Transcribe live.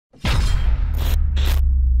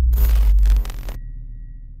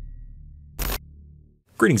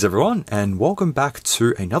Greetings everyone, and welcome back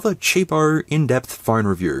to another cheapo in-depth phone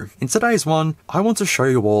review. In today's one, I want to show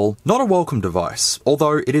you all not a welcome device,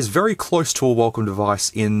 although it is very close to a welcome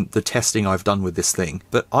device in the testing I've done with this thing,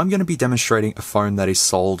 but I'm going to be demonstrating a phone that is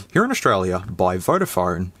sold here in Australia by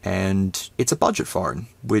Vodafone, and it's a budget phone,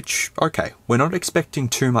 which, okay, we're not expecting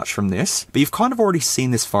too much from this, but you've kind of already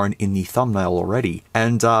seen this phone in the thumbnail already,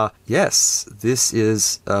 and yes, this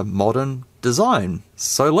is a modern design.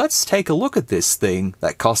 So let's take a look at this thing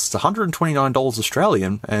that costs $129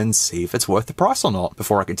 Australian and see if it's worth the price or not.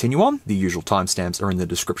 Before I continue on, the usual timestamps are in the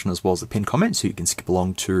description as well as the pinned comment, so you can skip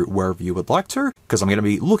along to wherever you would like to, because I'm going to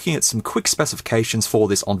be looking at some quick specifications for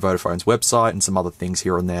this on Vodafone's website and some other things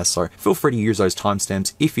here and there, so feel free to use those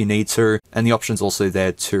timestamps if you need to, and the option's also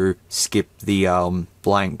there to skip the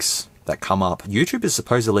blanks that come up. YouTube is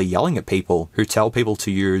supposedly yelling at people who tell people to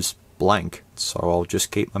use blank, so I'll just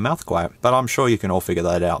keep my mouth quiet, but I'm sure you can all figure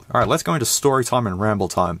that out. Alright, let's go into story time and ramble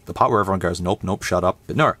time, the part where everyone goes, nope, nope, shut up.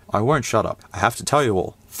 But no, I won't shut up. I have to tell you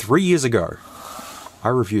all, 3 years ago, I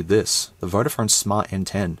reviewed this, the Vodafone Smart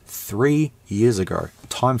N10, 3 years ago.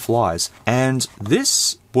 Time flies, and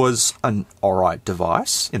this was an alright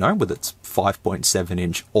device, you know, with its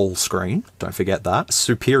 5.7-inch all-screen. Don't forget that.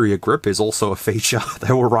 Superior grip is also a feature.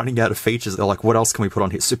 They were running out of features. They're like, what else can we put on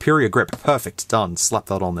here? Superior grip. Perfect. Done. Slap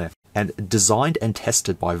that on there. And designed and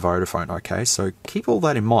tested by Vodafone, okay? So keep all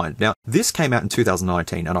that in mind. Now, this came out in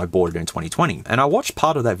 2019 and I bought it in 2020. And I watched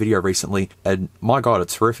part of that video recently and my god,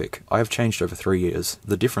 it's terrific. I have changed over 3 years.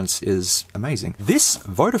 The difference is amazing. This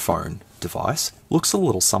Vodafone device looks a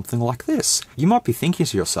little something like this. You might be thinking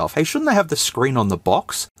to yourself, hey, shouldn't they have the screen on the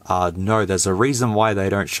box? No, there's a reason why they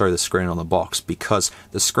don't show the screen on the box, because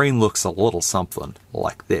the screen looks a little something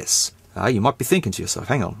like this. You might be thinking to yourself,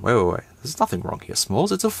 hang on, wait, there's nothing wrong here,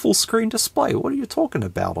 S'MOOREZ. It's a full screen display. What are you talking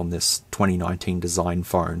about on this 2019 design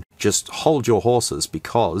phone? Just hold your horses,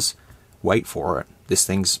 because, wait for it, this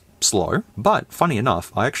thing's slow. But, funny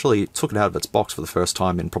enough, I actually took it out of its box for the first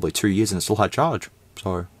time in probably 2 years and it still had charge.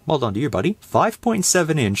 So, well done to you, buddy.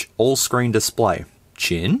 5.7-inch all-screen display.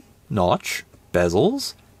 Chin, notch,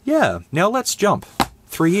 bezels. Yeah, now let's jump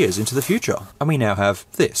 3 years into the future, and we now have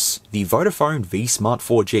this, the Vodafone V Smart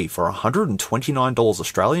 4G for $129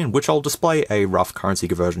 Australian, which I'll display a rough currency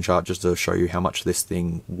conversion chart just to show you how much this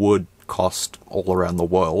thing would cost all around the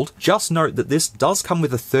world. Just note that this does come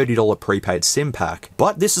with a $30 prepaid SIM pack,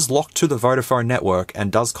 but this is locked to the Vodafone network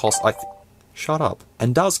and does cost, shut up.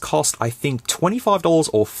 And does cost, I think, $25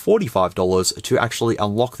 or $45 to actually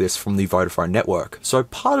unlock this from the Vodafone network. So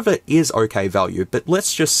part of it is okay value, but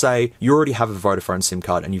let's just say you already have a Vodafone SIM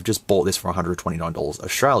card and you've just bought this for $129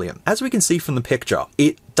 Australian. As we can see from the picture,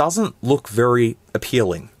 it doesn't look very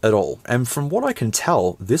appealing at all. And from what I can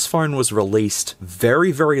tell, this phone was released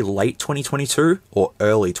very, very late 2022 or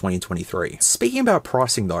early 2023. Speaking about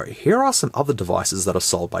pricing though, here are some other devices that are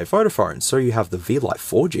sold by Vodafone. So you have the V-Lite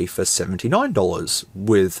 4G for $79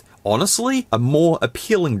 with, honestly, a more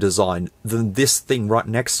appealing design than this thing right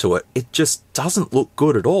next to it. It just doesn't look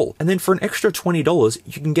good at all. And then for an extra $20,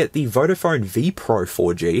 you can get the Vodafone V Pro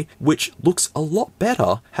 4G, which looks a lot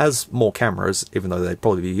better, has more cameras, even though they'd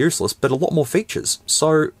probably be useless, but a lot more features.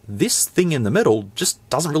 So this thing in the middle just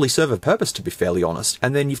doesn't really serve a purpose, to be fairly honest.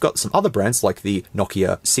 And then you've got some other brands like the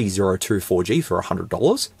Nokia C02 4G for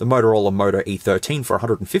 $100, the Motorola Moto E13 for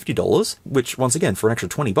 $150, which once again, for an extra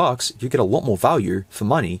 $20, you get a lot more value for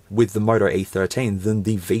money with the Moto E13 than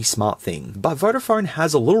the V Smart thing. But Vodafone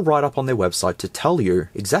has a little write-up on their website to tell you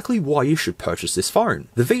exactly why you should purchase this phone.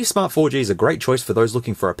 The V Smart 4G is a great choice for those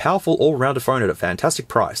looking for a powerful all-rounder phone at a fantastic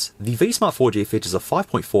price. The V Smart 4G features a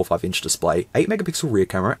 5.45-inch display, 8-megapixel rear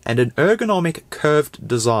camera, and an ergonomic curved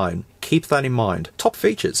design. Keep that in mind. Top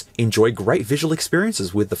features. Enjoy great visual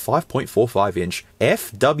experiences with the 5.45-inch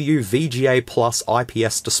FWVGA Plus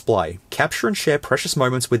IPS display. Capture and share precious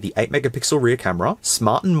moments with the 8-megapixel rear camera.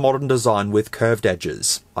 Smart and modern design with curved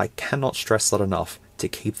edges. I cannot stress that enough. To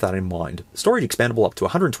keep that in mind. Storage expandable up to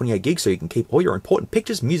 128 gigs so you can keep all your important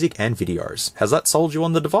pictures, music, and videos. Has that sold you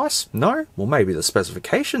on the device? No? Well, maybe the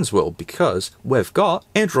specifications will, because we've got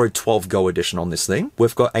Android 12 Go edition on this thing.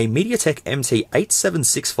 We've got a MediaTek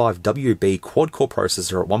MT8765WB quad-core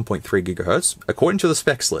processor at 1.3 GHz, according to the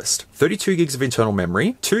specs list. 32 gigs of internal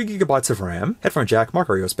memory, 2 GB of RAM, headphone jack,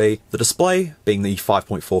 micro USB, the display being the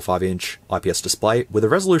 5.45-inch IPS display with a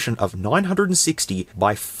resolution of 960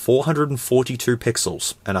 by 442 pixels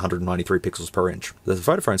pixels and 193 pixels per inch. The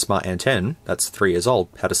Vodafone Smart N10, that's 3 years old,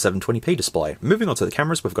 had a 720p display. Moving on to the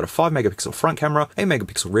cameras, we've got a 5 megapixel front camera, 8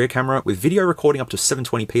 megapixel rear camera with video recording up to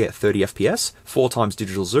 720p at 30 fps, 4 times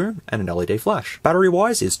digital zoom, and an LED flash. Battery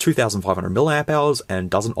wise is 2500 mAh and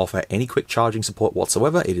doesn't offer any quick charging support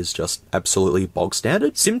whatsoever. It is just absolutely bog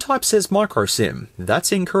standard. SIM type says micro SIM.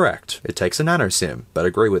 That's incorrect. It takes a nano SIM, but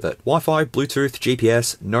agree with it. Wi-Fi, Bluetooth,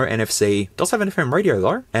 GPS, no NFC. Does have an FM radio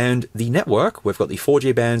though. And the network, we've got the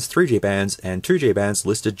 4G bands, 3G bands, and 2G bands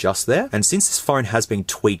listed just there. And since this phone has been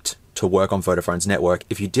tweaked to work on Vodafone's network,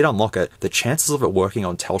 if you did unlock it, the chances of it working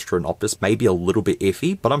on Telstra and Optus may be a little bit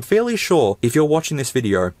iffy, but I'm fairly sure if you're watching this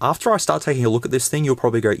video, after I start taking a look at this thing, you'll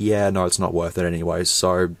probably go, yeah, no, it's not worth it anyways.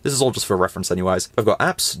 So this is all just for reference anyways. I've got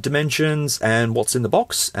apps, dimensions, and what's in the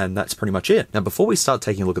box, and that's pretty much it. Now, before we start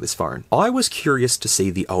taking a look at this phone, I was curious to see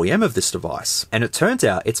the OEM of this device, and it turns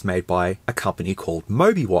out it's made by a company called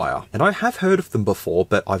Mobiwire. And I have heard of them before,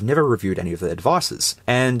 but I've never reviewed any of their devices.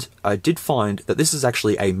 And I did find that this is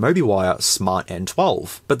actually a Mobiwire Smart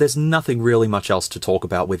N12, but there's nothing really much else to talk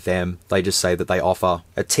about with them. They just say that they offer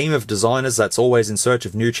a team of designers that's always in search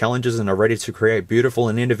of new challenges and are ready to create beautiful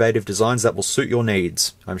and innovative designs that will suit your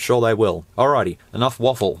needs. I'm sure they will. Alrighty, enough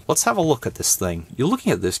waffle. Let's have a look at this thing. You're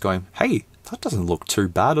looking at this going, hey, that doesn't look too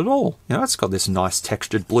bad at all. You know, it's got this nice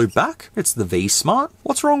textured blue back. It's the V Smart.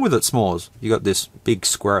 What's wrong with it, S'mores? You got this big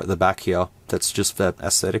square at the back here. That's just for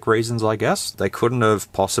aesthetic reasons, I guess. They couldn't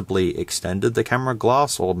have possibly extended the camera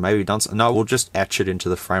glass or maybe done something. No, we'll just etch it into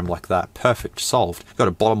the frame like that. Perfect, solved. Got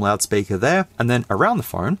a bottom loudspeaker there. And then around the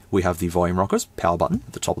phone, we have the volume rockers, power button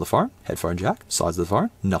at the top of the phone, headphone jack, sides of the phone,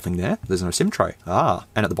 nothing there. There's no SIM tray.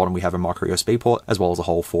 And at the bottom we have a micro USB port as well as a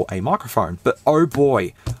hole for a microphone. But oh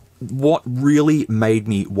boy, what really made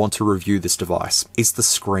me want to review this device is the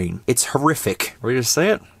screen. It's horrific. Ready to see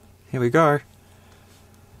it? Here we go.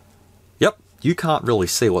 Yep, you can't really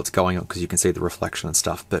see what's going on because you can see the reflection and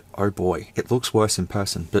stuff, but oh boy, it looks worse in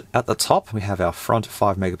person. But at the top, we have our front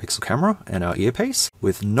 5 megapixel camera and our earpiece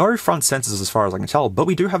with no front sensors as far as I can tell, but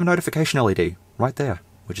we do have a notification LED right there,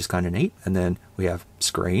 which is kind of neat. And then we have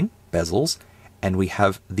screen, bezels, and we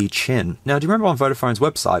have the chin. Now, do you remember on Vodafone's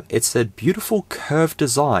website, it said beautiful curved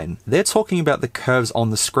design? They're talking about the curves on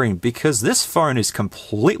the screen because this phone is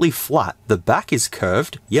completely flat. The back is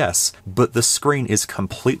curved, yes, but the screen is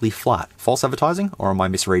completely flat. False advertising, or am I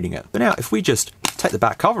misreading it? But now, if we just take the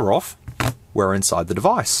back cover off, we're inside the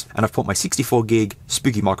device. And I've put my 64 gig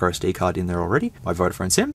spooky micro SD card in there already, my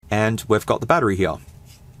Vodafone SIM, and we've got the battery here,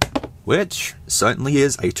 which certainly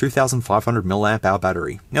is a 2500 mAh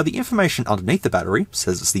battery. Now, the information underneath the battery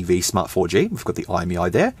says it's the V Smart 4G. We've got the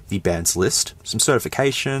IMEI there, the bands list, some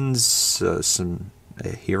certifications, some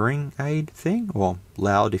hearing aid thing, or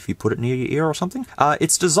loud if you put it near your ear or something.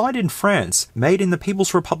 It's designed in France, made in the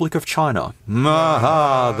People's Republic of China.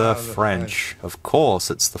 MUUAHHHH the French. Of course,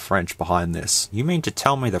 it's the French behind this. You mean to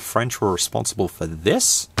tell me the French were responsible for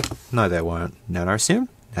this? No, they weren't. Nano SIM?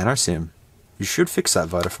 Nano SIM. You should fix that,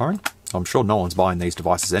 Vodafone. I'm sure no one's buying these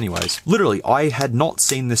devices anyways. Literally, I had not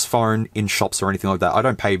seen this phone in shops or anything like that. I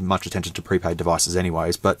don't pay much attention to prepaid devices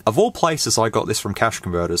anyways, but of all places, I got this from Cash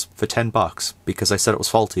Converters for 10 bucks because they said it was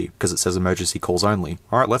faulty because it says emergency calls only.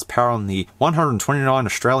 All right, let's power on the 129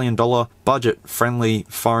 Australian dollar budget-friendly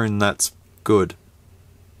phone that's good.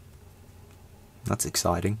 That's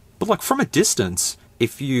exciting. But like from a distance,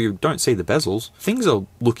 if you don't see the bezels, things are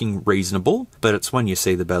looking reasonable, but it's when you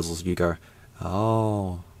see the bezels you go,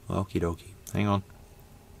 oh, okie dokie. Hang on.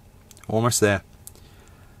 Almost there.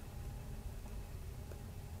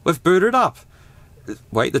 We've booted up.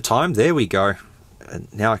 Wait the time. There we go.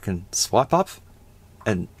 And now I can swipe up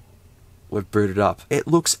and we've booted up. It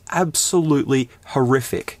looks absolutely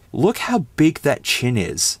horrific. Look how big that chin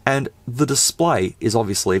is. And the display is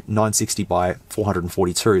obviously 960 by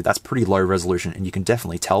 442. That's pretty low resolution and you can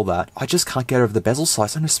definitely tell that. I just can't get over the bezel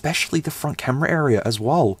size and especially the front camera area as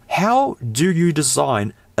well. How do you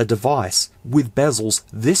design a device with bezels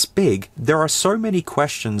this big? There are so many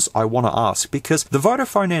questions I want to ask because the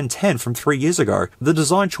Vodafone N10 from 3 years ago, the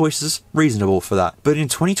design choice is reasonable for that. But in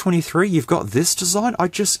 2023, you've got this design. I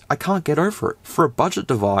can't get over it. For a budget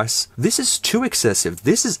device, this is too excessive.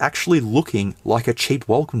 This is actually looking like a cheap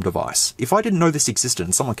welcome device. If I didn't know this existed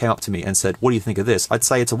and someone came up to me and said, what do you think of this? I'd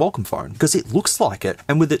say it's a welcome phone because it looks like it.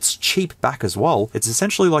 And with its cheap back as well, it's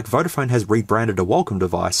essentially like Vodafone has rebranded a welcome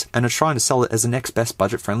device and are trying to sell it as the next best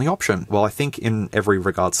budget-friendly option. Well, I think in every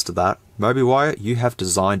regards to that, Mobiwire, you have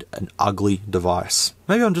designed an ugly device.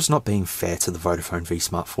 Maybe I'm just not being fair to the Vodafone V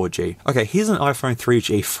Smart 4G. Okay, here's an iPhone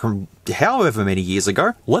 3G from however many years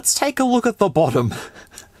ago. Let's take a look at the bottom.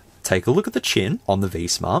 take a look at the chin on the V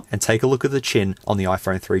Smart and take a look at the chin on the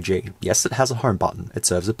iPhone 3G. Yes, it has a home button. It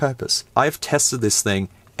serves a purpose. I have tested this thing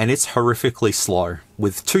and it's horrifically slow.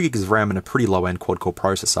 With 2 gigs of RAM and a pretty low-end quad-core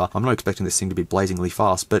processor, I'm not expecting this thing to be blazingly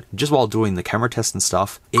fast, but just while doing the camera test and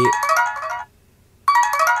stuff,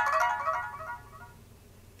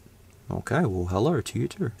 Okay, well, hello to you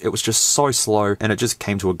too. It was just so slow, and it just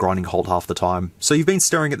came to a grinding halt half the time. So you've been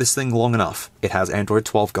staring at this thing long enough. It has Android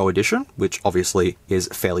 12 Go Edition, which obviously is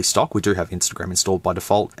fairly stock. We do have Instagram installed by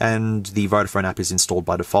default, and the Vodafone app is installed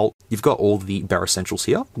by default. You've got all the bare essentials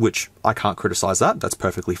here, which I can't criticize that. That's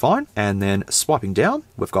perfectly fine. And then swiping down,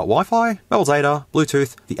 we've got Wi-Fi, mobile data,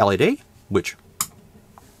 Bluetooth, the LED, which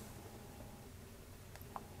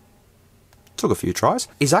took a few tries,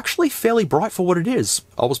 is actually fairly bright for what it is.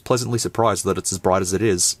 I was pleasantly surprised that it's as bright as it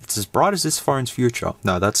is. It's as bright as this phone's future.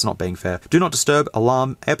 No, that's not being fair. Do not disturb,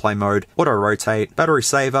 alarm, airplane mode, auto rotate, battery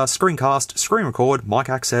saver, screencast, screen record, mic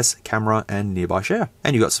access, camera, and nearby share.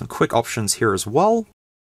 And you got some quick options here as well.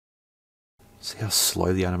 See how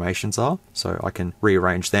slow the animations are? So I can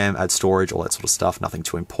rearrange them, add storage, all that sort of stuff, nothing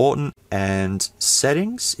too important. And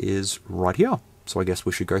settings is right here. So I guess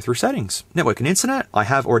we should go through settings. Network and internet, I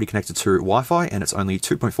have already connected to Wi-Fi and it's only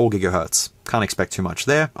 2.4 gigahertz. Can't expect too much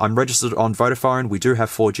there. I'm registered on Vodafone, we do have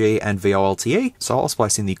 4G and VoLTE, so I'll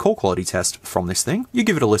splice in the call quality test from this thing. You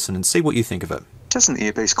give it a listen and see what you think of it. Testing the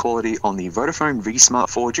earpiece quality on the Vodafone V Smart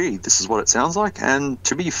 4G. This is what it sounds like, and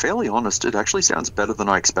to be fairly honest, it actually sounds better than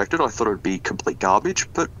I expected. I thought it would be complete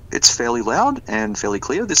garbage, but it's fairly loud and fairly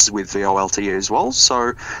clear. This is with VoLTE as well,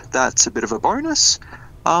 so that's a bit of a bonus.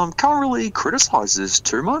 Can't really criticize this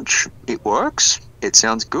too much. It works, it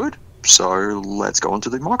sounds good, so let's go on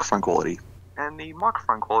to the microphone quality. And the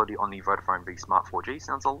microphone quality on the Vodafone V Smart 4G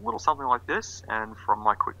sounds a little something like this, and from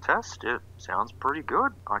my quick test, it sounds pretty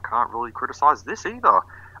good. I can't really criticize this either.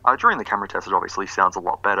 During the camera test, it obviously sounds a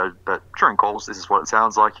lot better, but during calls, this is what it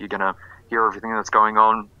sounds like. You're going to hear everything that's going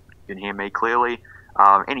on. You can hear me clearly.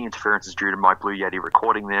 Any interference is due to my Blue Yeti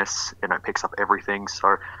recording this, and it picks up everything,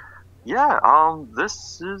 so yeah,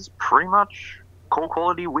 this is pretty much call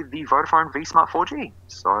quality with the Vodafone V Smart 4G.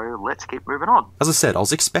 So let's keep moving on. As I said, I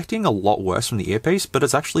was expecting a lot worse from the earpiece, but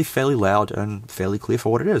it's actually fairly loud and fairly clear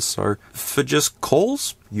for what it is. So for just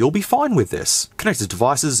calls, you'll be fine with this. Connected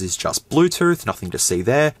devices is just Bluetooth, nothing to see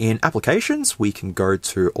there. In applications, we can go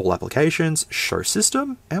to all applications, show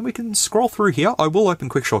system, and we can scroll through here. I will open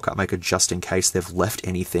Quick Shortcut Maker just in case they've left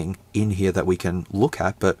anything in here that we can look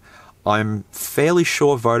at, but I'm fairly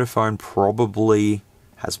sure Vodafone probably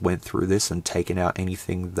has went through this and taken out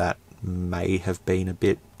anything that may have been a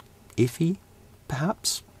bit iffy,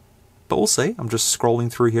 perhaps. But we'll see. I'm just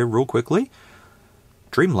scrolling through here real quickly.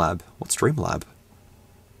 Dreamlab. What's Dreamlab?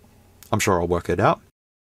 I'm sure I'll work it out.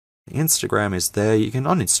 Instagram is there. You can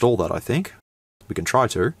uninstall that, I think. We can try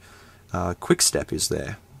to. Quick Step is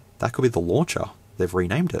there. That could be the launcher. They've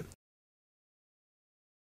renamed it.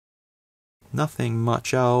 Nothing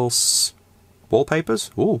much else.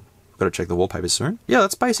 Wallpapers? Ooh, gotta check the wallpapers soon. Yeah,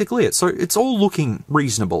 that's basically it. So it's all looking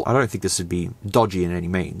reasonable. I don't think this would be dodgy in any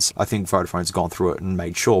means. I think Vodafone's gone through it and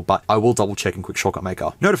made sure, but I will double check in Quick Shortcut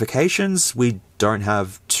Maker. Notifications, we don't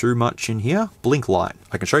have too much in here. Blink light.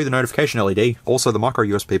 I can show you the notification LED. Also, the micro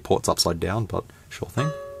USB port's upside down, but sure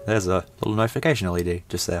thing. There's a little notification LED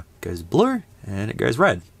just there. It goes blue and it goes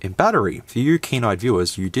red. In battery, for you keen-eyed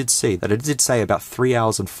viewers, you did see that it did say about 3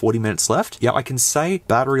 hours and 40 minutes left. Yeah, I can say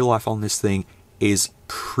battery life on this thing is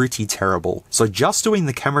pretty terrible. So just doing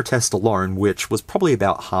the camera test alone, which was probably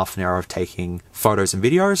about half an hour of taking photos and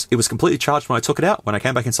videos, it was completely charged when I took it out. When I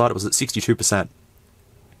came back inside, it was at 62%.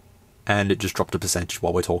 And it just dropped a percentage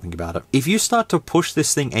while we're talking about it. If you start to push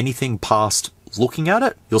this thing anything past looking at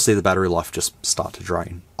it, you'll see the battery life just start to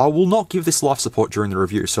drain. I will not give this life support during the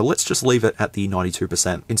review, so let's just leave it at the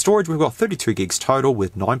 92%. In storage, we've got 32 gigs total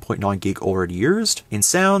with 9.9 gig already used. In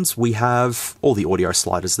sounds, we have all the audio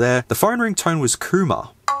sliders there. The phone ringtone was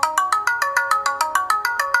Kuma,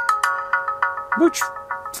 which,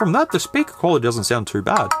 from that, the speaker quality doesn't sound too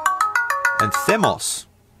bad. And Themos.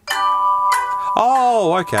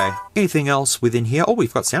 Oh, okay. Anything else within here? Oh,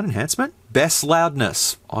 we've got sound enhancement. Best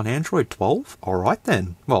loudness on Android 12. Alright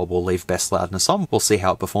then. Well, we'll leave best loudness on. We'll see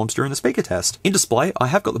how it performs during the speaker test. In display, I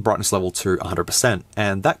have got the brightness level to 100%,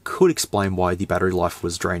 and that could explain why the battery life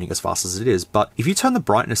was draining as fast as it is. But if you turn the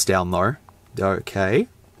brightness down though, okay.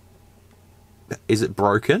 Is it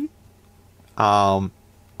broken?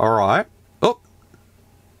 Alright. Oh,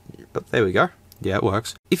 there we go. Yeah, it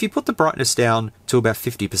works. If you put the brightness down to about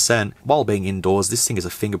 50% while being indoors, this thing is a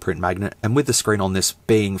fingerprint magnet, and with the screen on this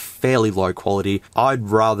being fairly low quality, I'd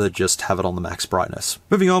rather just have it on the max brightness.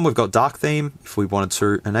 Moving on, we've got dark theme. If we wanted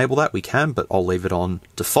to enable that, we can, but I'll leave it on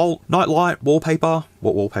default. Nightlight, wallpaper.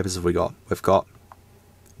 What wallpapers have we got? We've got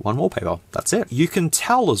one wallpaper. That's it. You can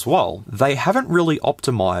tell as well, they haven't really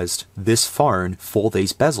optimized this phone for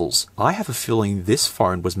these bezels. I have a feeling this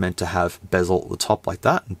phone was meant to have bezel at the top like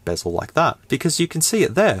that and bezel like that, because you can see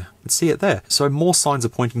it there and see it there. So more signs are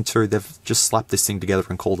pointing to they've just slapped this thing together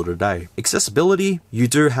and called it a day. Accessibility, you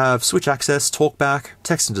do have switch access, talkback,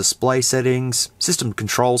 text and display settings, system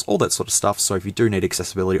controls, all that sort of stuff. So if you do need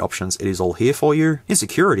accessibility options, it is all here for you. In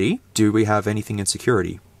security, do we have anything in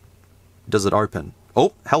security? Does it open?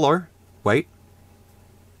 Oh, hello. Wait.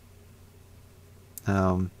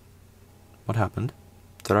 What happened?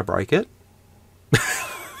 Did I break it?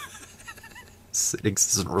 Settings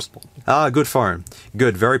doesn't respond. Ah, good phone.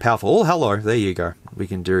 Good, very powerful. Oh, hello. There you go. We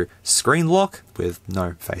can do screen lock with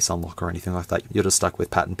no face unlock or anything like that. You're just stuck with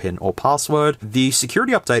pattern pin or password. The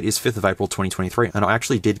security update is 5th of April 2023, and I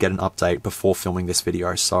actually did get an update before filming this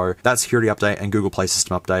video. So that security update and Google Play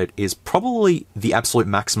system update is probably the absolute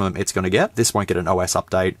maximum it's going to get. This won't get an OS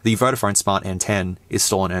update. The Vodafone Smart N10 is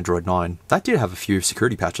still on Android 9. That did have a few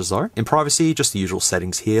security patches though. In privacy, just the usual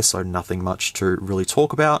settings here, so nothing much to really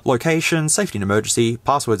talk about. Location, safety and emergency,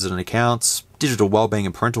 passwords and accounts, digital wellbeing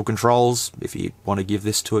and parental controls, if you want to give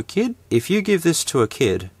this to a kid. If you give this to a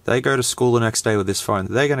kid, they go to school the next day with this phone,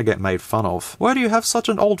 they're going to get made fun of. Why do you have such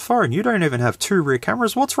an old phone? You don't even have 2 rear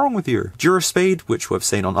cameras. What's wrong with you? Duraspeed, which we've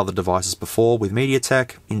seen on other devices before with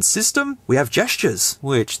MediaTek. In system, we have gestures,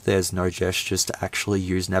 which there's no gestures to actually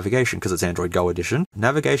use navigation because it's Android Go edition.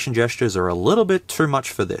 Navigation gestures are a little bit too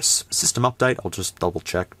much for this. System update, I'll just double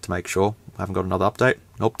check to make sure. I haven't got another update.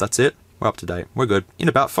 Nope, that's it. We're up to date. We're good. In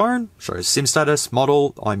About Phone shows SIM status,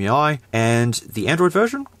 model, IMEI, and the Android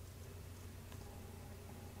version.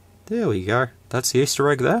 There we go. That's the Easter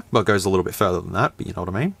egg there. Well, it goes a little bit further than that, but you know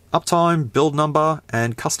what I mean. Uptime, build number,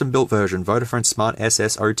 and custom built version, Vodafone Smart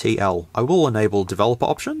SSOTL. I will enable developer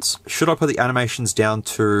options. Should I put the animations down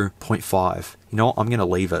to 0.5? You know what? I'm going to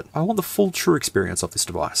leave it. I want the full true experience of this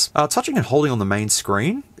device. Touching and holding on the main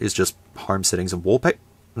screen is just home settings and wallpaper.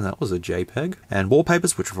 That was a JPEG. And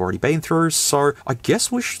wallpapers, which we've already been through. So I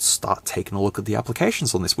guess we should start taking a look at the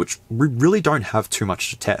applications on this, which we really don't have too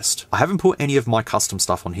much to test. I haven't put any of my custom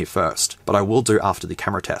stuff on here first, but I will do after the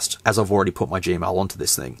camera test, as I've already put my Gmail onto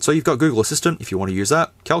this thing. So you've got Google Assistant, if you want to use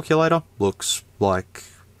that. Calculator, looks like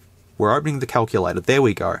we're opening the calculator. There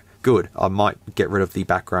we go. Good. I might get rid of the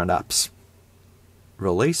background apps.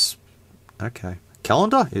 Release. Okay.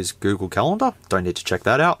 Calendar is Google Calendar. Don't need to check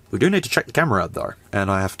that out. We do need to check the camera out though.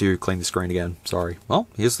 And I have to clean the screen again. Sorry. Well,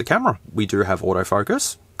 here's the camera. We do have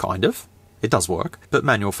autofocus. Kind of. It does work. But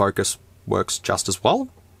manual focus works just as well.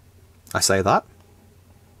 I say that.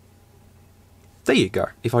 There you go.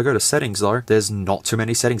 If I go to settings though, there's not too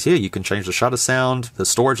many settings here. You can change the shutter sound, the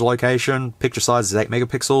storage location, picture size is 8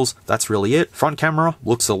 megapixels. That's really it. Front camera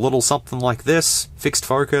looks a little something like this. Fixed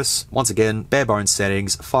focus. Once again, bare bones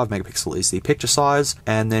settings. 5 megapixel is the picture size.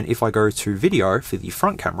 And then if I go to video for the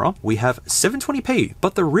front camera, we have 720p.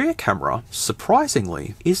 But the rear camera,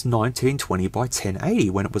 surprisingly, is 1920 by 1080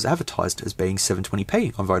 when it was advertised as being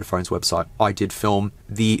 720p on Vodafone's website. I did film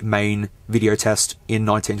the main video test in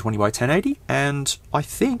 1920 by 1080, and I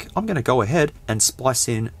think I'm going to go ahead and splice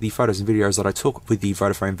in the photos and videos that I took with the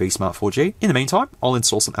Vodafone V Smart 4G. In the meantime, I'll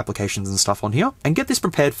install some applications and stuff on here and get this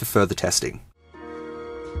prepared for further testing.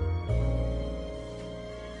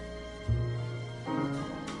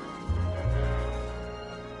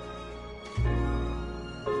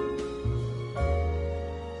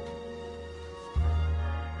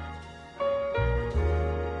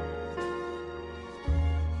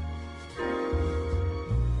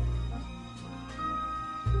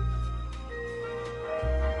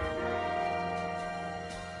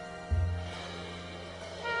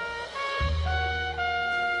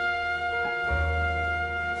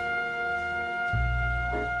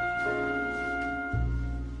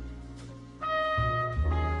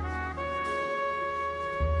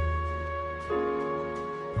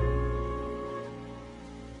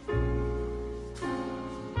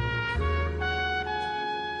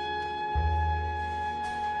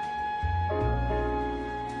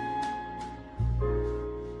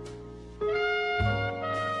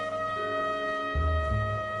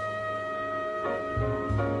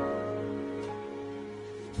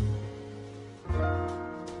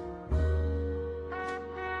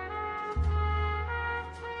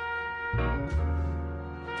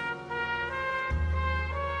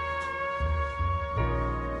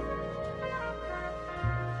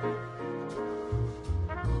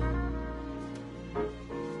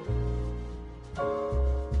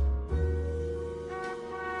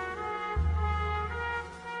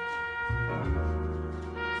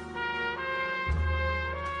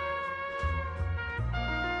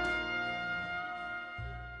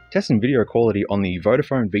 testing video quality on the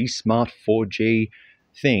Vodafone V Smart 4G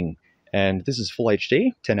thing, and this is full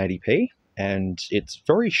HD, 1080p, and it's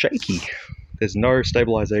very shaky. There's no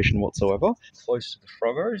stabilization whatsoever. Close to the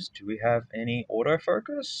froggos, do we have any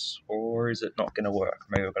autofocus, or is it not going to work?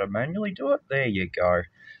 Maybe I've got to manually do it? There you go.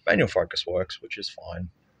 Manual focus works, which is fine.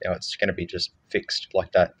 Now it's going to be just fixed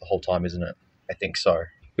like that the whole time, isn't it? I think so.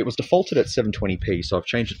 It was defaulted at 720p, so I've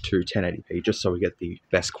changed it to 1080p just so we get the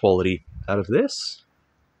best quality out of this.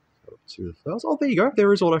 To the first. Oh, there you go.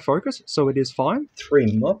 There is autofocus, so it is fine.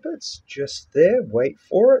 3 Muppets just there. Wait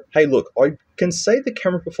for it. Hey, look, I can say the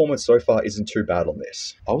camera performance so far isn't too bad on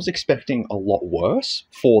this. I was expecting a lot worse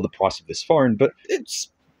for the price of this phone, but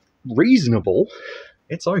it's reasonable.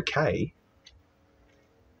 It's okay.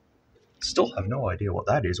 Still have no idea what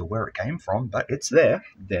that is or where it came from, but it's there.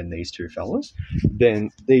 Then these two fellas. Then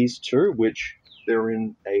these two, which they're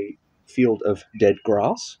in a field of dead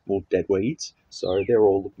grass, or dead weeds. So they're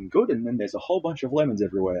all looking good, and then there's a whole bunch of lemons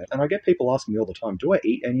everywhere. And I get people asking me all the time, do I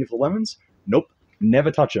eat any of the lemons? Nope, never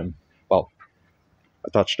touch them. Well, I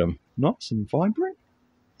touched them. Nice and vibrant.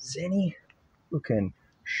 Zenny, looking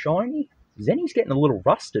shiny. Zenny's getting a little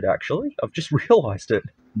rusted, actually. I've just realised it.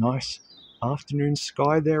 Nice afternoon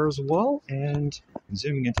sky there as well, and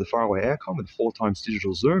zooming into the faraway aircon with 4x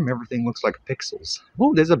digital zoom, everything looks like pixels.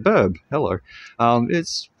 Oh, there's a burb. Hello.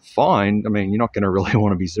 It's fine. I mean, you're not going to really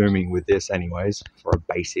want to be zooming with this anyways for a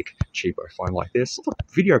basic cheapo phone like this. Look,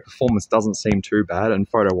 video performance doesn't seem too bad, and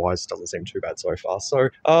photo-wise doesn't seem too bad so far. So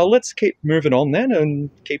let's keep moving on then and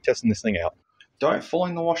keep testing this thing out. Don't fall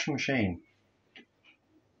in the washing machine.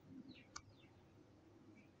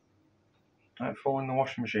 Don't fall in the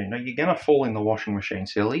washing machine. No, you're going to fall in the washing machine,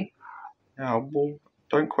 silly. Oh, well,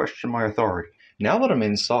 don't question my authority. Now that I'm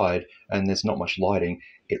inside and there's not much lighting,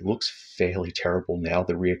 it looks fairly terrible now.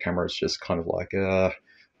 The rear camera is just kind of like,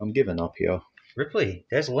 I'm giving up here. Ripley,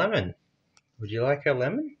 there's lemon. Would you like a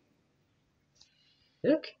lemon?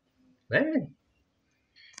 Look, lemon.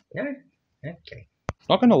 No? Okay.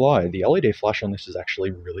 Not going to lie, the LED flash on this is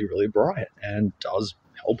actually really, really bright and does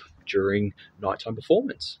help during nighttime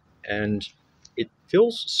performance. And it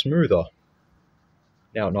feels smoother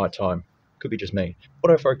now at nighttime. Could be just me.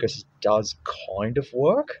 Autofocus does kind of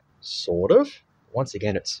work, sort of. Once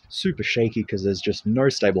again, it's super shaky because there's just no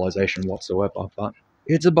stabilization whatsoever, but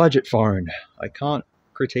it's a budget phone. I can't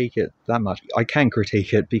critique it that much. I can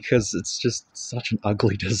critique it because it's just such an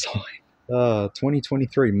ugly design.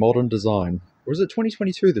 2023 modern design. Or is it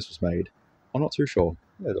 2022 this was made? I'm not too sure.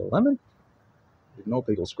 There's a lemon. Ignore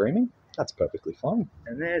people screaming. That's perfectly fine.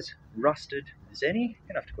 And there's Rusted Zenny.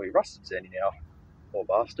 Gonna have to call you Rusted Zenny now. Poor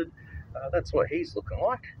bastard. That's what he's looking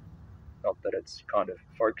like. Not that it's kind of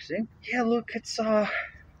focusing. Yeah, look, it's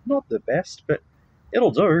not the best, but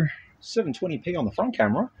it'll do. 720p on the front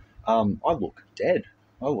camera. I look dead.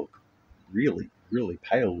 I look really, really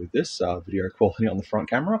pale with this video quality on the front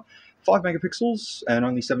camera. 5 megapixels and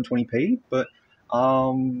only 720p, but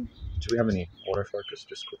do we have any autofocus?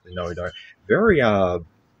 Just quickly, no we don't. Very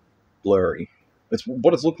blurry. It's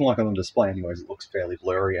what it's looking like on the display anyways. It looks fairly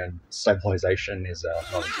blurry, and stabilization is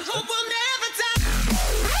not existent.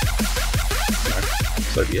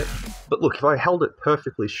 So be it. But look, if I held it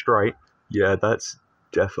perfectly straight, yeah, that's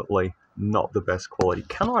definitely not the best quality.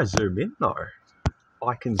 Can I zoom in though?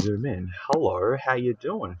 I can zoom in. Hello, how you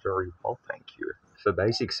doing? Very well, thank you. For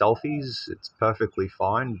basic selfies, it's perfectly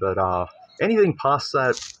fine, but anything past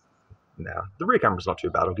that, nah. The rear camera's not too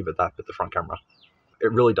bad, I'll give it that, but the front camera,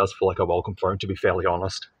 it really does feel like a welcome phone, to be fairly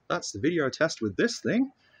honest. That's the video test with this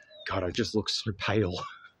thing. God, I just look so pale.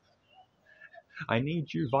 I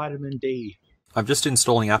need you, vitamin D. I'm just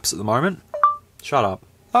installing apps at the moment. Shut up.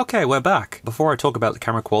 Okay, we're back. Before I talk about the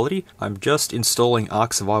camera quality, I'm just installing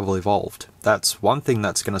Ark Survival Evolved. That's one thing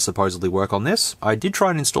that's going to supposedly work on this. I did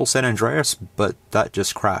try and install San Andreas, but that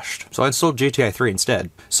just crashed. So I installed GTA 3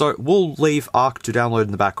 instead. So we'll leave Ark to download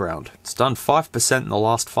in the background. It's done 5% in the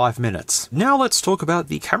last 5 minutes. Now let's talk about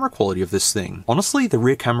the camera quality of this thing. Honestly, the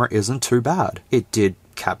rear camera isn't too bad. It did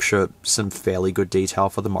capture some fairly good detail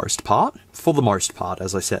for the most part. For the most part,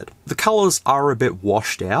 as I said. The colors are a bit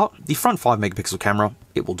washed out. The front 5 megapixel camera,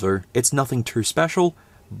 it will do. It's nothing too special,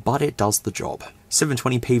 but it does the job.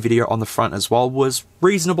 720p video on the front as well was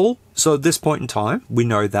reasonable. So at this point in time, we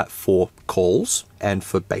know that for calls and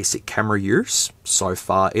for basic camera use, so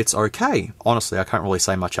far it's okay. Honestly, I can't really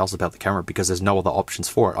say much else about the camera because there's no other options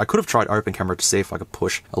for it. I could have tried open camera to see if I could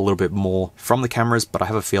push a little bit more from the cameras, but I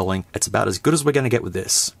have a feeling it's about as good as we're going to get with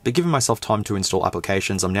this. But giving myself time to install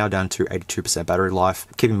applications, I'm now down to 82% battery life.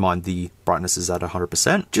 Keep in mind the brightness is at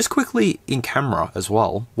 100%. Just quickly in camera as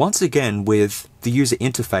well, once again with the user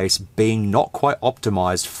interface being not quite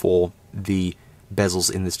optimized for the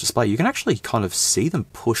bezels in this display. You can actually kind of see them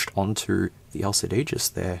pushed onto the LCD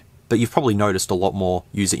just there. But you've probably noticed a lot more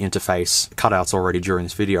user interface cutouts already during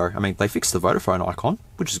this video. I mean, they fixed the Vodafone icon,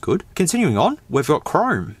 which is good. Continuing on, we've got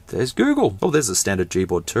Chrome. There's Google. Oh, there's a standard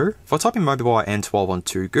Gboard too. If I type in Mobiwire N12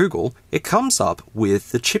 onto Google, it comes up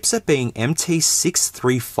with the chipset being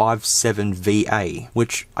MT6357VA,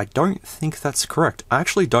 which I don't think that's correct. I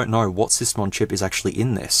actually don't know what system on chip is actually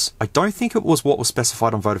in this. I don't think it was what was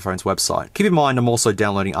specified on Vodafone's website. Keep in mind, I'm also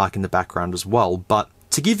downloading Arc in the background as well, but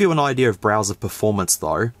to give you an idea of browser performance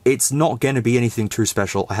though, it's not going to be anything too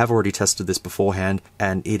special. I have already tested this beforehand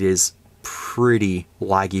and it is pretty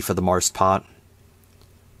laggy for the most part.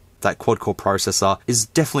 That quad-core processor is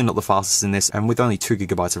definitely not the fastest in this, and with only 2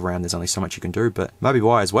 GB of RAM there's only so much you can do, but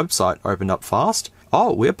Mobiwire's website opened up fast.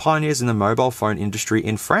 Oh, we're pioneers in the mobile phone industry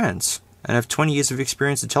in France and have 20 years of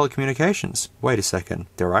experience in telecommunications. Wait a second,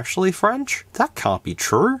 they're actually French? That can't be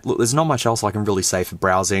true. Look, there's not much else I can really say for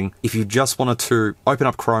browsing. If you just wanted to open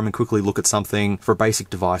up Chrome and quickly look at something for a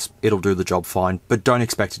basic device, it'll do the job fine, but don't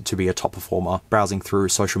expect it to be a top performer. Browsing through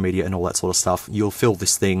social media and all that sort of stuff, you'll feel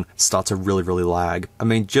this thing start to really, really lag. I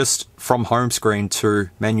mean, just from home screen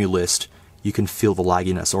to menu list, you can feel the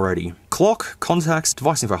lagginess already. Clock, contacts,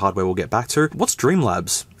 device info hardware we'll get back to. What's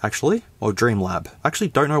Dreamlabs, actually? Or Dreamlab? I actually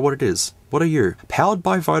don't know what it is. What are you? Powered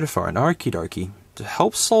by Vodafone, okie dokie. To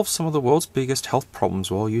help solve some of the world's biggest health problems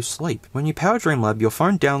while you sleep. When you power Dreamlab, your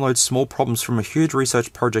phone downloads small problems from a huge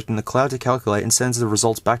research project in the cloud to calculate and sends the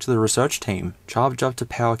results back to the research team. Charged up to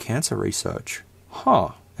power cancer research.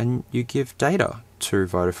 Huh. And you give data to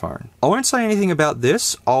Vodafone. I won't say anything about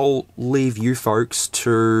this. I'll leave you folks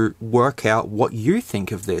to work out what you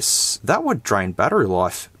think of this. That would drain battery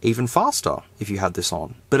life even faster if you had this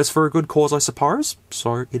on. But it's for a good cause, I suppose,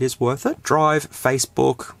 so it is worth it. Drive,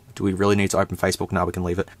 Facebook. Do we really need to open Facebook? No, we can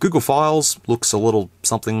leave it. Google Files looks a little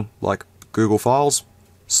something like Google Files.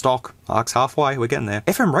 Stock, Arc's halfway, we're getting there.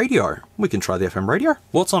 FM radio. We can try the FM radio.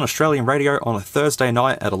 What's on Australian radio on a Thursday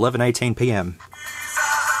night at 11:18 PM?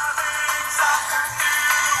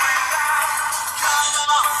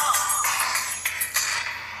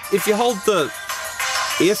 If you hold the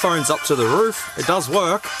earphones up to the roof, it does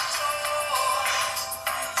work.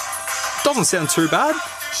 Doesn't sound too bad.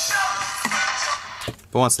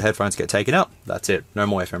 But once the headphones get taken out, that's it. No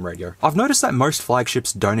more FM radio. I've noticed that most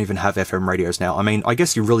flagships don't even have FM radios now. I mean, I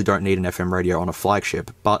guess you really don't need an FM radio on a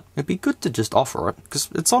flagship, but it'd be good to just offer it, because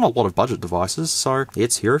it's on a lot of budget devices, so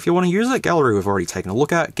it's here if you want to use it. Gallery we've already taken a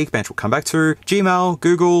look at. Geekbench will come back to. Gmail,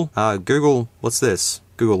 Google, what's this?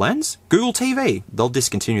 Google Lens? Google TV. They'll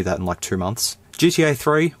discontinue that in like 2 months. GTA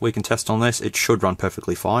 3, we can test on this. It should run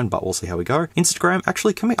perfectly fine, but we'll see how we go. Instagram,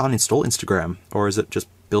 actually, can we uninstall Instagram? Or is it just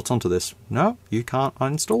built onto this? No, you can't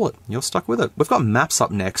uninstall it. You're stuck with it. We've got Maps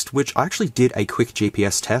up next, which I actually did a quick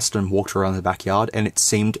GPS test and walked around the backyard, and it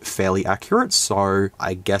seemed fairly accurate, so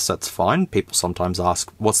I guess that's fine. People sometimes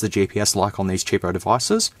ask, what's the GPS like on these cheapo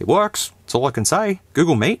devices? It works. That's all I can say.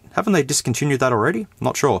 Google Meet, haven't they discontinued that already?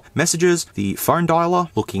 Not sure. Messages, the phone dialer,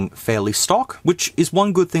 looking fairly stock, which is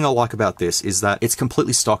one good thing I like about this, is that it's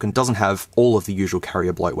completely stock and doesn't have all of the usual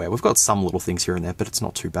carrier bloatware. We've got some little things here and there, but it's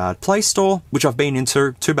not too bad. Play Store, which I've been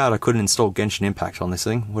into. Too bad I couldn't install Genshin Impact on this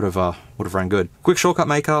thing. Would have ran good. Quick shortcut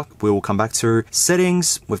maker, we will come back to.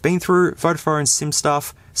 Settings, we've been through. Vodafone, SIM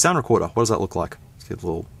stuff. Sound recorder, what does that look like? Let's get a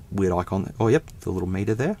little weird icon there. Oh, yep, the little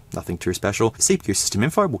meter there. Nothing too special. CPU system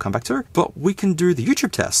info we'll come back to. But we can do the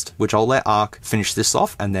YouTube test, which I'll let Arc finish this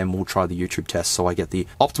off, and then we'll try the YouTube test so I get the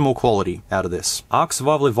optimal quality out of this. Arc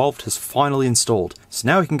Survival Evolved has finally installed, so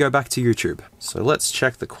now we can go back to YouTube. So let's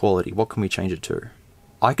check the quality. What can we change it to?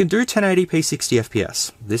 I can do 1080p 60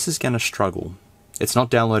 FPS. This is going to struggle. It's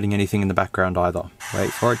not downloading anything in the background either.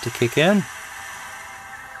 Wait for it to kick in.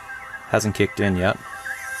 Hasn't kicked in yet.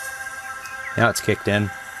 Now it's kicked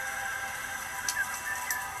in.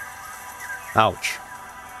 Ouch.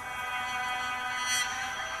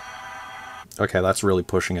 Okay, that's really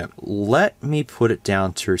pushing it. Let me put it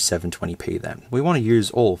down to 720p then. We want to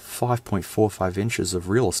use all 5.45 inches of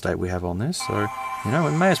real estate we have on this, so, you know,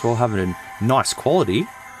 we may as well have it in nice quality.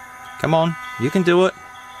 Come on, you can do it.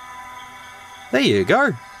 There you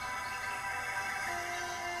go.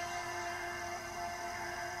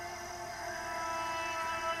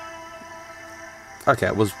 Okay,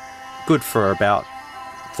 it was good for about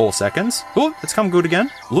 4 seconds. Oh, it's come good again.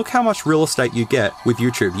 Look how much real estate you get with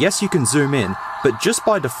YouTube. Yes, you can zoom in, but just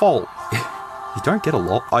by default, you don't get a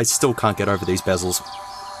lot. I still can't get over these bezels.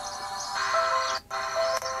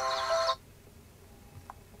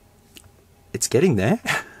 It's getting there.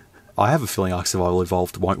 I have a feeling Arc Survival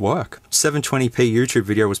Evolved won't work. 720p YouTube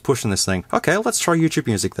video was pushing this thing. Okay, let's try YouTube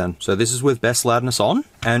music then. So this is with best loudness on,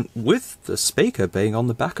 and with the speaker being on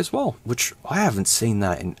the back as well, which I haven't seen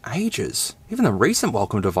that in ages. Even the recent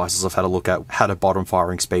welcome devices I've had a look at had a bottom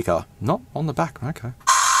firing speaker. Not on the back, okay.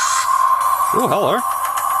 Oh, hello.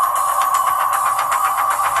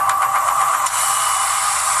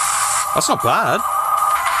 That's not bad.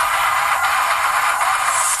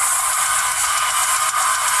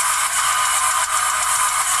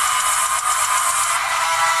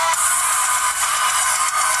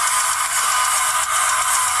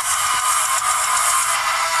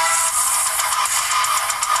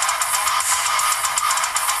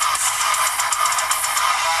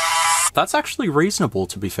 That's actually reasonable,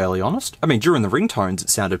 to be fairly honest. I mean, during the ringtones, it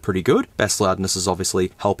sounded pretty good. Best loudness is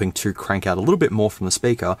obviously helping to crank out a little bit more from the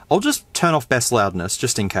speaker. I'll just turn off best loudness,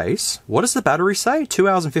 just in case. What does the battery say? 2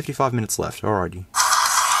 hours and 55 minutes left. Alrighty.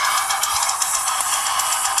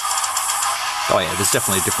 Oh yeah, there's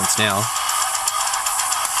definitely a difference now.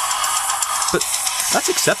 But that's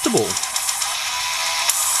acceptable.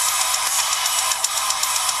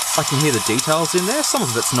 I can hear the details in there. Some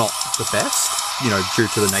of it's not the best, you know, due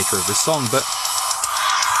to the nature of this song, but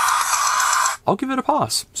I'll give it a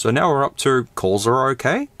pass. So now we're up to calls are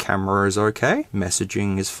okay, camera is okay,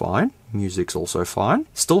 messaging is fine, music's also fine.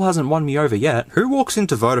 Still hasn't won me over yet. Who walks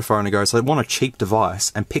into Vodafone and goes, I want a cheap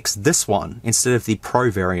device, and picks this one instead of the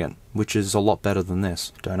Pro variant, which is a lot better than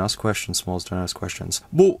this? Don't ask questions, SMOOREZ, don't ask questions.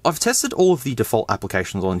 Well, I've tested all of the default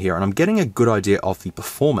applications on here, and I'm getting a good idea of the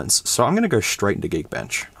performance, so I'm going to go straight into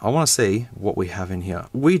Geekbench. I want to see what we have in here.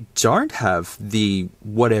 We don't have the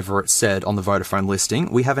whatever it said on the Vodafone listing.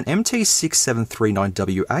 We have an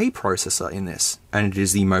MT6739WA processor in this, and it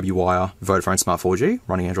is the Mobiwire Vodafone Smart 4G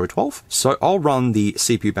running Android 12. So I'll run the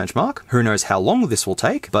CPU benchmark. Who knows how long this will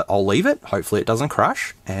take, but I'll leave it. Hopefully it doesn't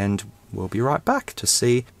crash, and we'll be right back to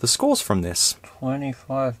see the scores from this.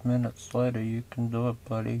 25 minutes later, you can do it,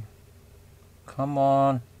 buddy. Come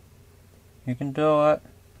on. You can do it.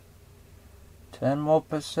 10 more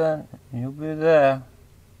 %, you'll be there.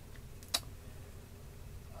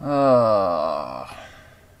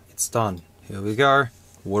 It's done. Here we go.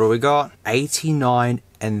 What do we got? 89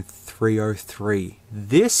 and 303.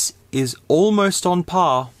 This is almost on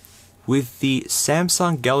par with the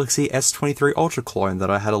Samsung Galaxy S23 Ultra clone that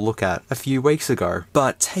I had a look at a few weeks ago.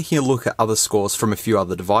 But taking a look at other scores from a few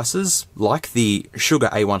other devices, like the Sugar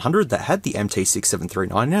A100 that had the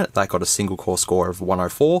MT6739 in it, that got a single core score of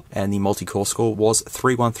 104, and the multi-core score was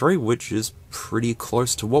 313, which is pretty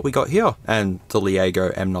close to what we got here. And the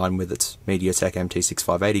Liego M9 with its MediaTek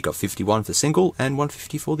MT6580 got 51 for single and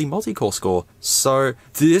 150 for the multi-core score. So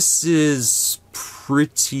this is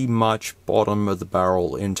pretty much bottom of the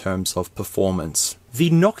barrel in terms of performance. The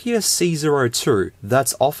Nokia C02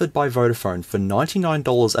 that's offered by Vodafone for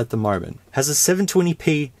 $99 at the moment has a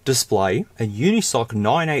 720p display, a Unisoc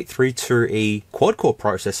 9832E quad-core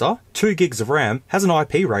processor, 2 gigs of RAM, has an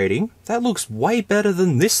IP rating. That looks way better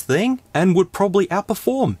than this thing and would probably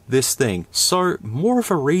outperform this thing. So more of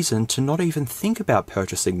a reason to not even think about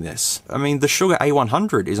purchasing this. I mean, the Sugar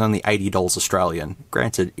A100 is only $80 Australian.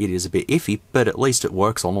 Granted, it is a bit iffy, but at least it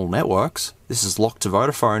works on all networks. This is locked to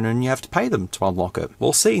Vodafone and you have to pay them to unlock it.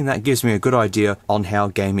 Well, seeing that gives me a good idea on how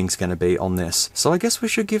gaming's going to be on this. So I guess we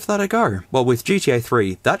should give that a go. Well, with GTA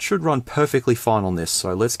 3, that should run perfectly fine on this,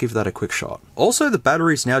 so let's give that a quick shot. Also, the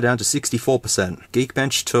battery's now down to 64%.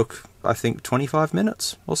 Geekbench took, I think, 25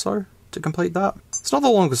 minutes or so to complete that. It's not the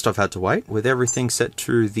longest I've had to wait. With everything set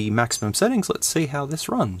to the maximum settings, let's see how this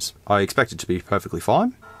runs. I expect it to be perfectly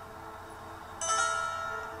fine.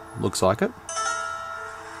 Looks like it.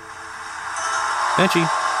 Benchy.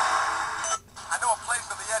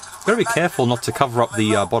 Gotta be careful not to cover up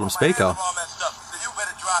the bottom speaker.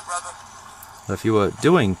 If you were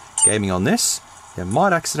doing gaming on this, you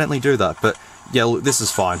might accidentally do that, but yeah, look, this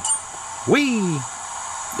is fine. Whee!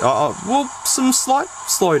 Well, some slight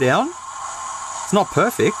slowdown. It's not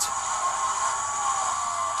perfect.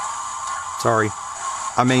 Sorry.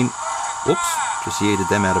 I mean, whoops, just yeeted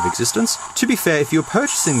them out of existence. To be fair, if you're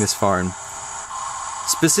purchasing this phone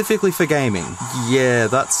specifically for gaming, yeah,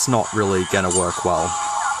 that's not really gonna work well.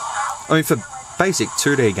 I mean, for basic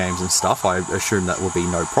 2D games and stuff, I assume that will be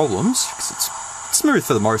no problems, because it's smooth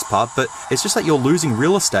for the most part, but it's just that you're losing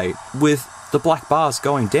real estate with the black bars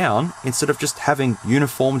going down. Instead of just having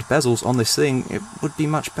uniformed bezels on this thing, it would be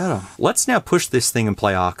much better. Let's now push this thing and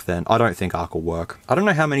play Arc then. I don't think Arc will work. I don't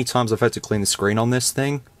know how many times I've had to clean the screen on this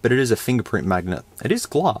thing, but it is a fingerprint magnet. It is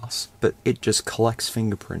glass, but it just collects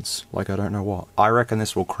fingerprints like I don't know what. I reckon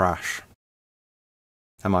this will crash.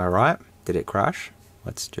 Am I right? Did it crash?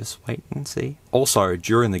 Let's just wait and see. Also,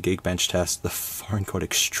 during the Geekbench test, the phone got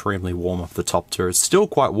extremely warm off the top too. It's still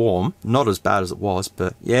quite warm, not as bad as it was,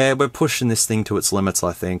 but yeah, we're pushing this thing to its limits,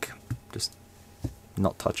 I think. Just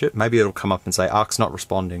not touch it. Maybe it'll come up and say Arc's not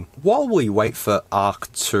responding. While we wait for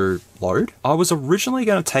Arc to load, I was originally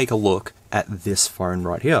going to take a look at this phone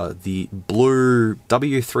right here, the blue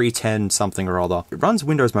W310 something or other. It runs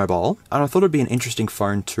Windows Mobile, and I thought it'd be an interesting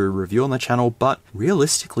phone to review on the channel, but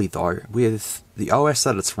realistically though, with the OS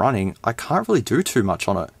that it's running, I can't really do too much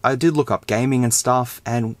on it. I did look up gaming and stuff,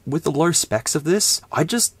 and with the low specs of this, I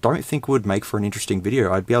just don't think it would make for an interesting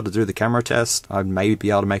video. I'd be able to do the camera test, I'd maybe be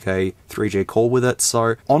able to make a 3G call with it,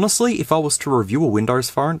 so honestly, if I was to review a Windows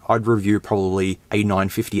phone, I'd review probably a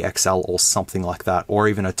 950 XL or something like that, or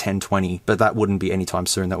even a 1020, but that wouldn't be anytime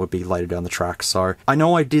soon, that would be later down the track. So I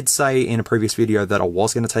know I did say in a previous video that I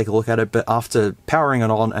was going to take a look at it, but after powering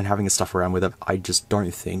it on and having a stuff around with it, I just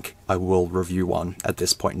don't think I will review one at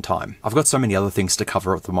this point in time. I've got so many other things to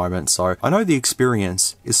cover at the moment, so I know the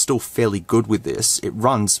experience is still fairly good with this. It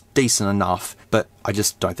runs decent enough, but I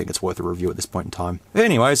just don't think it's worth a review at this point in time. But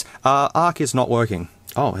anyways, Arc is not working.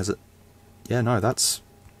 Oh, has it? Yeah, no, that's...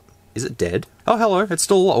 Is it dead? Oh, hello, it's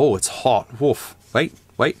still... Oh, it's hot. Woof. Wait.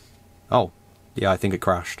 Oh, yeah, I think it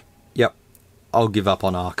crashed. Yep. I'll give up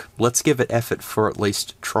on Arc. Let's give it effort for at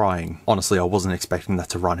least trying. Honestly, I wasn't expecting that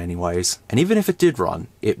to run anyways. And even if it did run,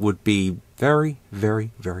 it would be very,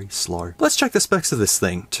 very, very slow. Let's check the specs of this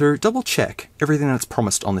thing to double check everything that's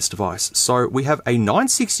promised on this device. So we have a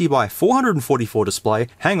 960 by 444 display.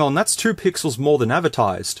 Hang on, that's 2 pixels more than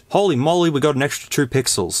advertised. Holy moly, we got an extra 2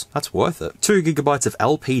 pixels. That's worth it. 2 GB of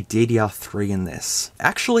LPDDR3 in this.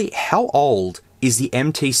 Actually, how old is the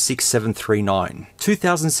MT6739?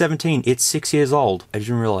 2017, it's 6 years old. I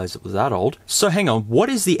didn't realize it was that old. So hang on, what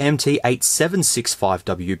is the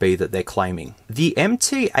MT8765WB that they're claiming? The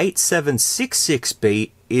MT8766B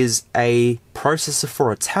is a processor for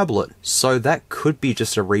a tablet, so that could be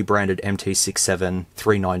just a rebranded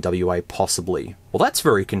MT6739WA possibly. Well, that's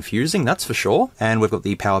very confusing, that's for sure. And we've got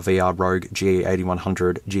the PowerVR Rogue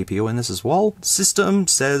GE8100 GPU in this as well. System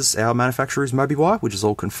says our manufacturer is Mobiwire, which is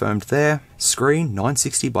all confirmed there. Screen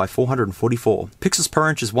 960 by 444. Pixels per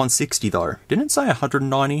inch is 160 though. Didn't it say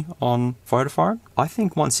 190 on Vodafone? I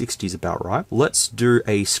think 160 is about right. Let's do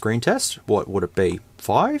a screen test. What would it be?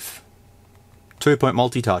 5? 2-point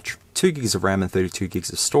multi-touch. 2 gigs of RAM and 32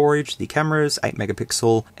 gigs of storage. The cameras, 8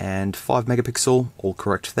 megapixel and 5 megapixel, all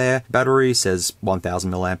correct there. Battery says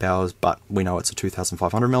 1000 milliamp hours, but we know it's a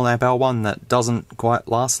 2500 milliamp hour one that doesn't quite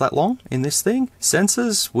last that long in this thing.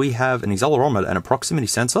 Sensors, we have an accelerometer and a proximity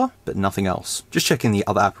sensor, but nothing else. Just checking the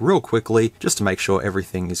other app real quickly, just to make sure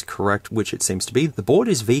everything is correct, which it seems to be. The board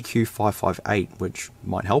is VQ558, which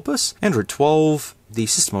might help us. Android 12. The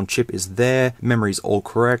system on chip is there, memory is all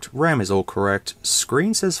correct, RAM is all correct,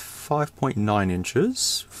 screen says 5.9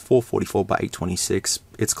 inches, 444 by 826,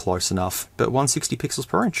 it's close enough, but 160 pixels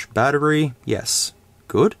per inch. Battery, yes,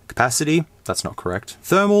 good. Capacity, that's not correct.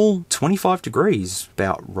 Thermal, 25 degrees,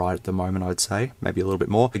 about right at the moment I'd say, maybe a little bit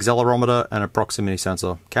more. Accelerometer and a proximity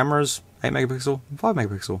sensor. Cameras, 8 megapixel, 5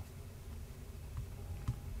 megapixel.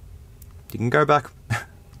 You can go back.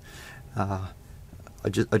 I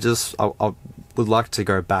would like to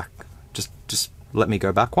go back. Just let me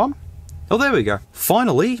go back one. Oh, there we go.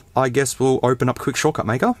 Finally, I guess we'll open up Quick Shortcut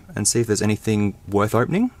Maker and see if there's anything worth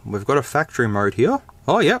opening. We've got a factory mode here.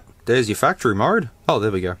 Oh, yep. There's your factory mode. Oh,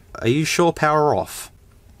 there we go. Are you sure power off?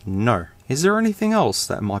 No. Is there anything else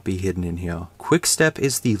that might be hidden in here? Quick Step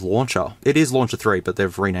is the launcher. It is Launcher 3, but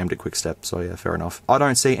they've renamed it Quick Step, so yeah, fair enough. I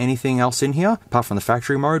don't see anything else in here, apart from the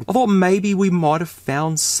factory mode. I thought maybe we might have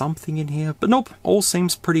found something in here, but nope, all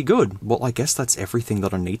seems pretty good. Well, I guess that's everything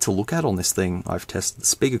that I need to look at on this thing. I've tested the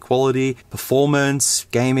speaker quality, performance,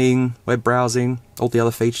 gaming, web browsing, all the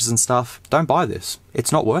other features and stuff. Don't buy this.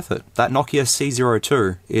 It's not worth it. That Nokia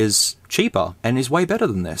C02 is cheaper and is way better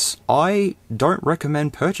than this. I don't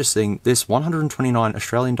recommend purchasing this 129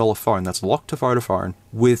 Australian dollar phone that's locked to Vodafone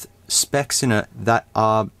with specs in it that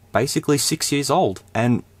are basically 6 years old.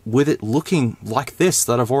 And with it looking like this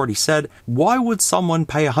that I've already said, why would someone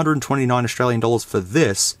pay 129 Australian dollars for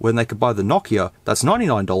this when they could buy the Nokia that's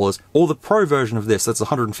 $99, or the Pro version of this that's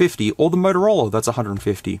 150, or the Motorola that's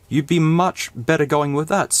 150? You'd be much better going with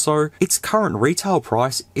that. So its current retail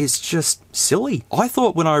price is just silly. I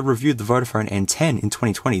thought when I reviewed the Vodafone N10 in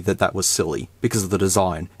 2020 that was silly because of the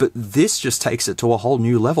design, but this just takes it to a whole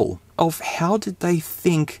new level of how did they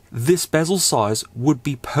think this bezel size would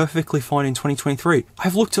be perfectly fine in 2023.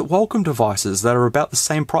 I've looked at Welcome devices that are about the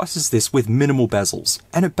same price as this with minimal bezels,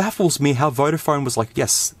 and it baffles me how Vodafone was like,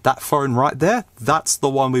 yes, that phone right there, that's the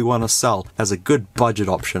one we want to sell as a good budget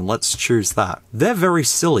option, let's choose that. They're very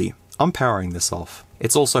silly. I'm powering this off.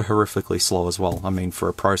 It's also horrifically slow as well. I mean, for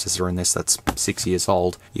a processor in this that's 6 years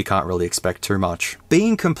old, you can't really expect too much.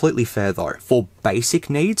 Being completely fair though, for basic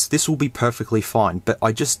needs, this will be perfectly fine, but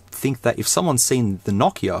I just think that if someone's seen the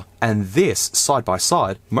Nokia and this side by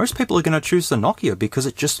side, most people are going to choose the Nokia because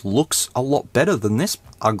it just looks a lot better than this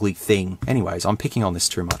ugly thing. Anyways, I'm picking on this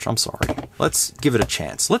too much, I'm sorry. Let's give it a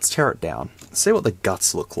chance. Let's tear it down. See what the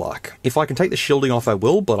guts look like. If I can take the shielding off, I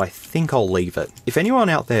will, but I think I'll leave it. If anyone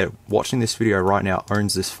out there watching this video right now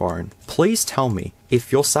owns this phone, please tell me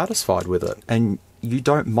if you're satisfied with it and you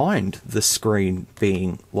don't mind the screen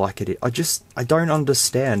being like it is. I don't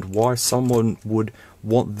understand why someone would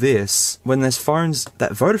want this when there's phones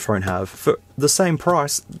that Vodafone have for the same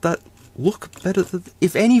price that look better than...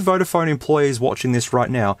 If any Vodafone employee is watching this right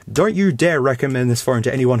now, don't you dare recommend this phone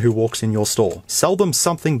to anyone who walks in your store. Sell them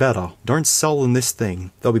something better. Don't sell them this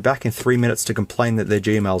thing. They'll be back in 3 minutes to complain that their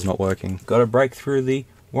Gmail's not working. Gotta break through the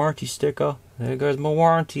warranty sticker. There goes my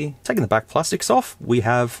warranty. Taking the back plastics off, we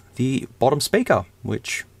have the bottom speaker,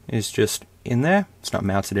 which is just in there. It's not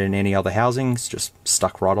mounted in any other housing, it's just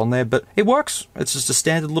stuck right on there, but it works. It's just a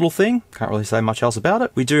standard little thing. Can't really say much else about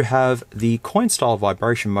it. We do have the coin style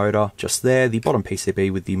vibration motor just there, the bottom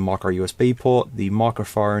PCB with the micro USB port. The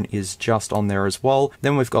microphone is just on there as well.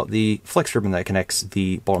 Then we've got the flex ribbon that connects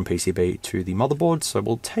the bottom PCB to the motherboard. So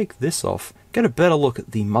we'll take this off, get a better look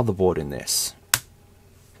at the motherboard in this.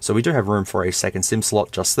 So we do have room for a second SIM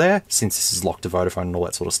slot just there. Since this is locked to Vodafone and all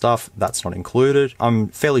that sort of stuff, that's not included. I'm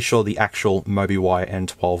fairly sure the actual Mobiwire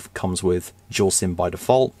N12 comes with dual SIM by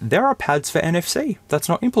default. There are pads for NFC. That's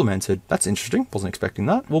not implemented. That's interesting. Wasn't expecting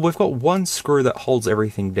that. Well, we've got one screw that holds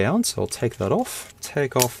everything down, so I'll take that off.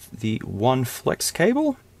 Take off the one flex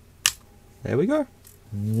cable. There we go.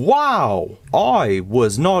 Wow! I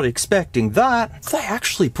was not expecting that. They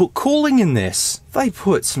actually put cooling in this. They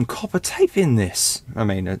put some copper tape in this. I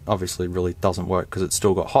mean, it obviously really doesn't work because it's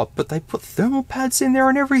still got hot, but they put thermal pads in there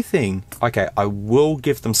and everything. Okay, I will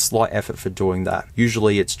give them slight effort for doing that.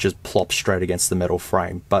 Usually it's just plopped straight against the metal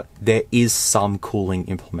frame, but there is some cooling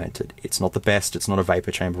implemented. It's not the best, it's not a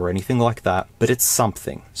vapor chamber or anything like that, but it's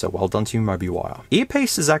something. So well done to you, Mobiwire.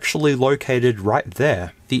 Earpiece is actually located right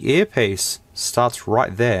there. The earpiece starts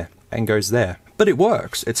right there and goes there. But it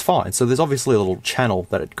works, it's fine. So there's obviously a little channel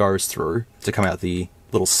that it goes through to come out the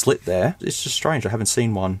little slit there. It's just strange, I haven't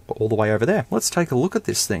seen one all the way over there. Let's take a look at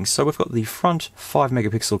this thing. So we've got the front 5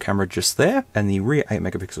 megapixel camera just there, and the rear 8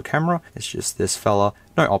 megapixel camera. It's just this fella.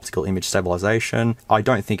 No optical image stabilization. I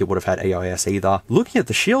don't think it would have had EIS either. Looking at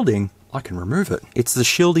the shielding, I can remove it. It's the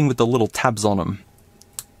shielding with the little tabs on them.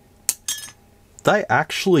 They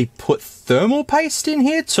actually put thermal paste in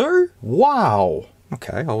here too? Wow!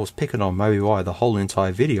 Okay, I was picking on Mobiwire the whole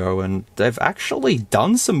entire video, and they've actually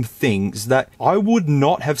done some things that I would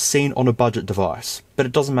not have seen on a budget device. But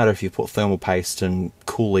it doesn't matter if you put thermal paste and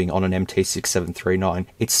cooling on an MT6739,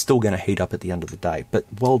 it's still going to heat up at the end of the day. But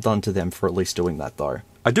well done to them for at least doing that though.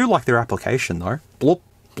 I do like their application though. Bloop,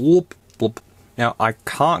 bloop, bloop. Now, I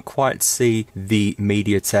can't quite see the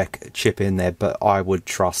MediaTek chip in there, but I would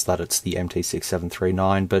trust that it's the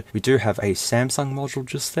MT6739. But we do have a Samsung module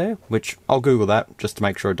just there, which I'll Google that just to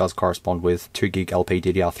make sure it does correspond with 2GB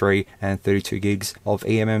LPDDR3 and 32 gigs of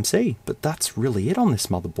eMMC. But that's really it on this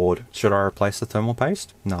motherboard. Should I replace the thermal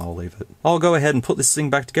paste? No, I'll leave it. I'll go ahead and put this thing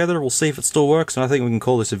back together. We'll see if it still works, and I think we can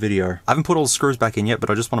call this a video. I haven't put all the screws back in yet, but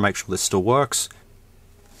I just want to make sure this still works.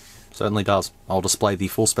 Certainly does. I'll display the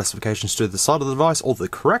full specifications to the side of the device, or the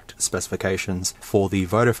correct specifications for the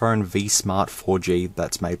Vodafone V Smart 4G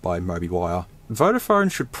that's made by Mobiwire. Vodafone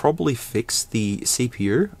should probably fix the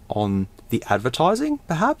CPU on the advertising,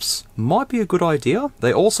 perhaps? Might be a good idea.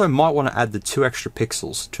 They also might want to add the 2 extra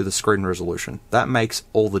pixels to the screen resolution. That makes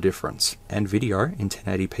all the difference. And video in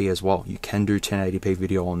 1080p as well. You can do 1080p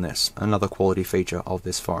video on this. Another quality feature of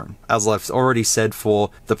this phone. As I've already said, for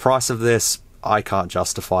the price of this, I can't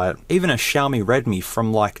justify it. Even a Xiaomi Redmi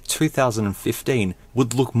from like 2015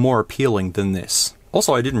 would look more appealing than this.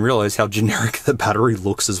 Also, I didn't realize how generic the battery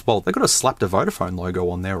looks as well. They could have slapped a Vodafone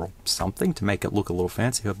logo on there or something to make it look a little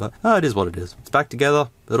fancier, but it is what it is. It's back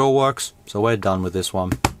together, it all works, so we're done with this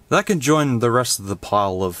one. That can join the rest of the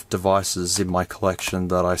pile of devices in my collection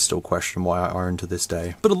that I still question why I own to this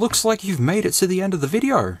day. But it looks like you've made it to the end of the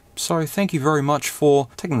video. So thank you very much for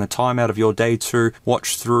taking the time out of your day to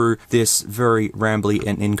watch through this very rambly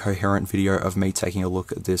and incoherent video of me taking a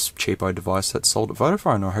look at this cheapo device that's sold at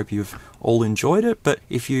Vodafone. I hope you've all enjoyed it, but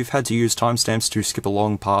if you've had to use timestamps to skip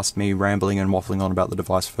along past me rambling and waffling on about the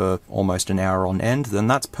device for almost an hour on end, then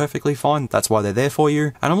that's perfectly fine. That's why they're there for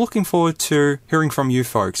you, and I'm looking forward to hearing from you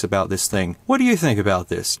folks about this thing. What do you think about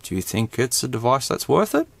this? Do you think it's a device that's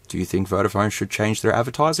worth it? Do you think Vodafone should change their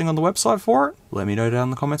advertising on the website for it? Let me know down in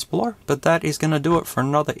the comments below. But that is going to do it for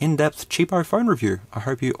another in-depth cheapo phone review. I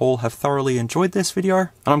hope you all have thoroughly enjoyed this video, and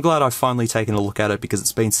I'm glad I've finally taken a look at it because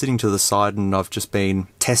it's been sitting to the side and I've just been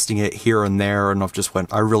testing it here and there, and I've just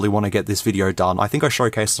went, I really want to get this video done. I think I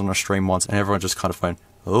showcased it on a stream once and everyone just kind of went,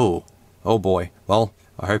 oh boy. Well,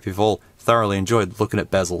 I hope you've all thoroughly enjoyed looking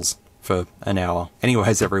at bezels for an hour.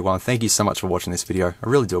 Anyways, everyone, thank you so much for watching this video. I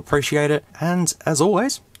really do appreciate it. And as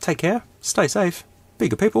always, take care, stay safe, be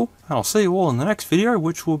good people, and I'll see you all in the next video,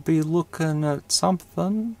 which will be looking at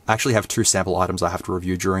something. I actually have 2 sample items I have to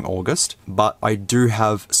review during August, but I do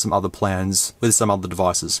have some other plans with some other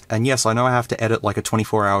devices. And yes, I know I have to edit like a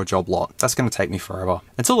 24-hour job lot. That's going to take me forever.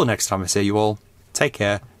 Until the next time I see you all, take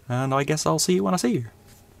care, and I guess I'll see you when I see you.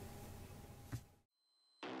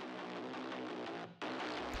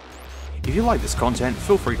 If you like this content,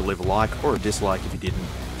 feel free to leave a like or a dislike if you didn't.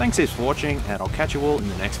 Thanks heaps for watching, and I'll catch you all in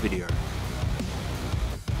the next video.